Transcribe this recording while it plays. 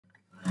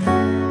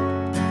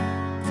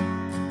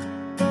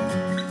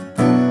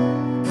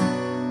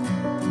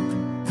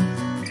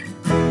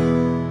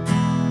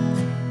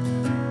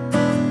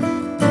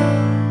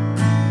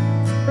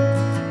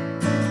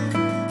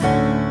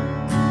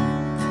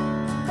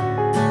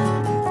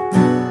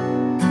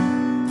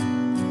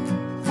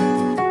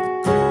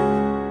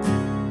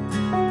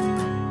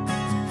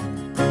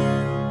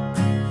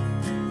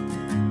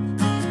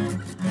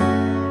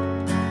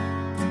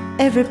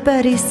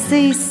Everybody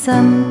sees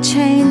some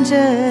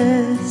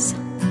changes.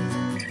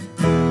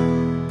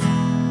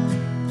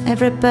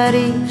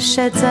 Everybody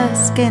sheds a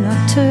skin or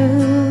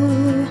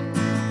two.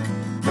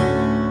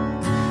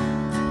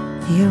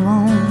 You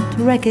won't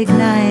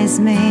recognize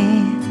me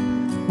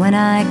when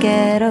I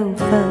get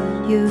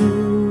over you.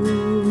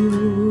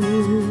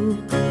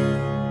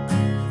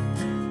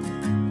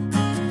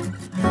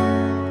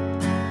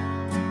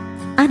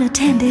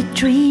 Unattended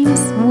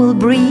dreams will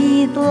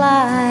breathe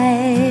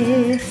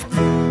life.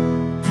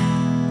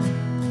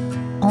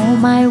 All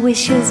my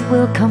wishes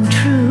will come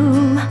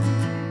true.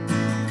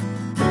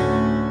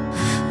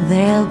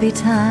 There'll be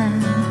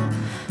time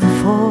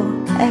for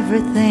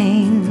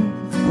everything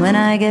when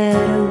I get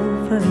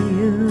over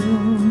you.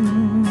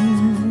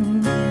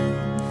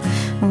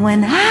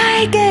 When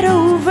I get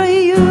over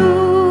you,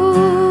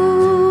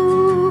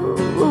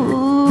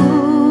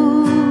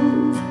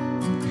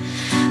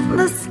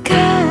 the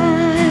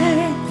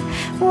sky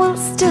will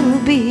still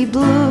be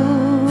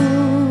blue,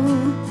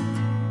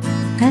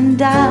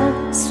 and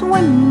I'll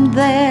swim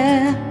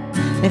there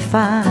if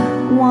I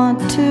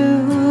want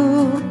to.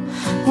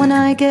 When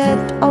I get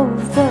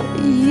over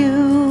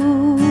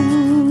you,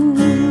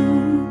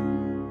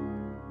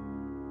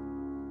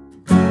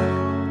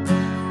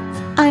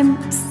 I'm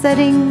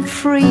setting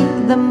free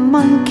the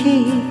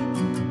monkey.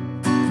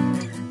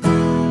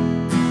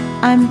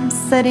 I'm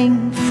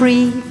setting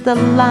free the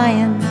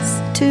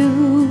lions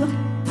too.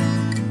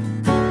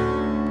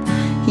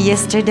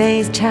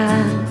 Yesterday's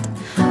child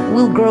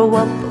will grow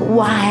up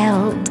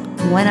wild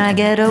when I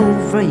get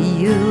over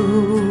you.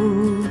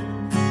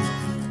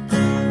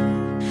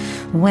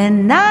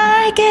 When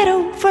I get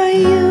over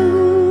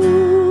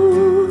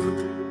you,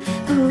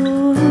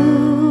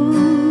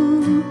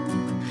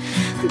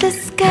 the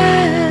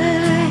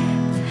sky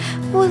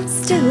will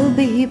still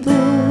be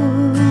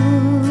blue,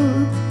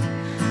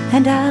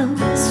 and I'll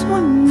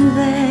swim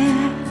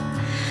there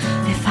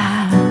if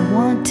I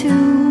want to.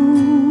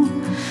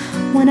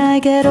 When I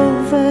get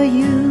over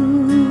you,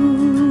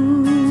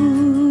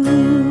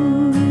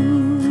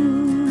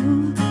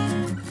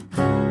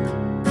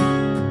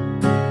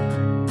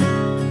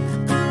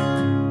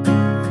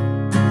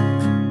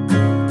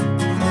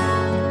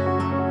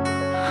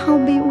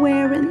 I'll be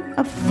wearing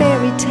a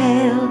fairy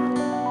tale.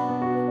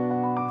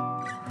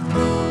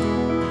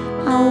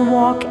 I'll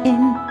walk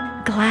in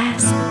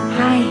glass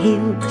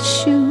high-heeled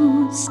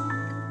shoes,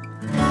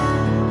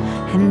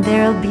 and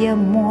there'll be a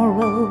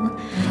moral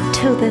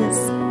to this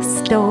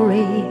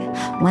story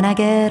when I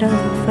get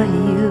over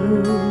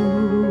you.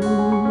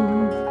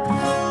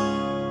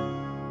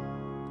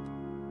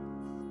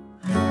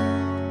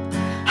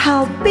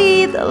 I'll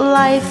be the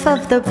life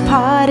of the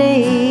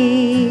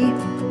party.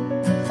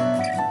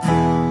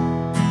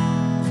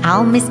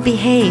 I'll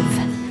misbehave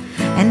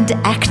and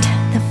act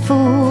the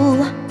fool.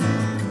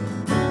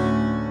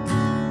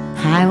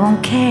 I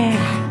won't care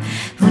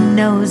who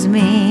knows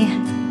me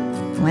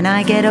when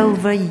I get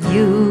over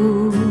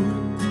you.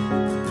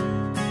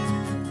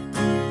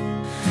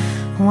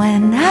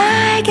 When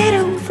I get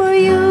over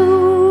you,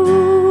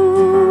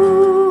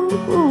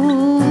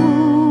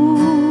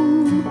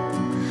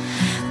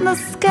 the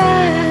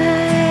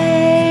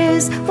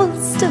skies will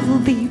still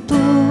be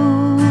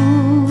blue,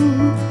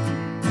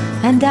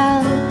 and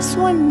I'll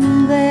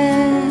swim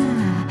there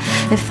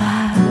if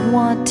I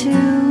want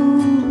to.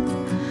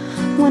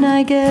 When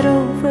I get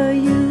over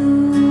you,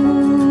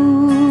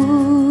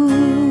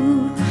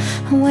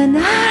 when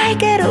I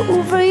get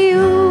over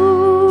you,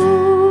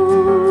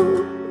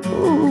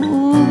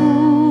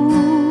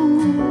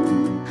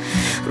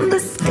 the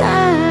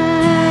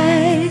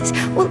skies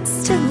will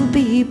still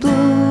be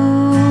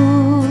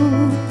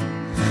blue.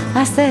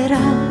 I said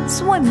I'll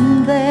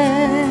swim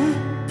there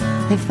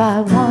if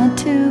I want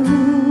to.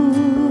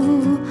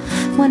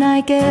 When I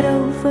get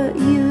over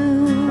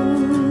you,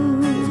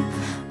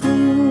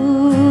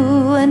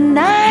 when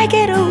I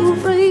get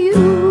over you,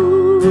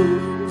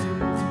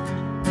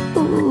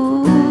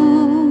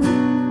 oh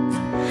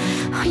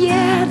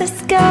yeah, the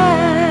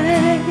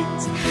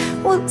skies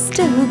will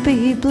still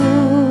be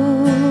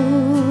blue.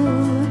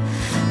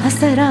 I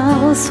said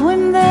I'll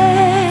swim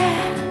there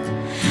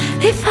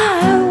if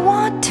I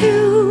want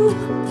to.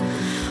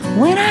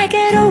 When I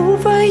get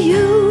over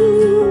you,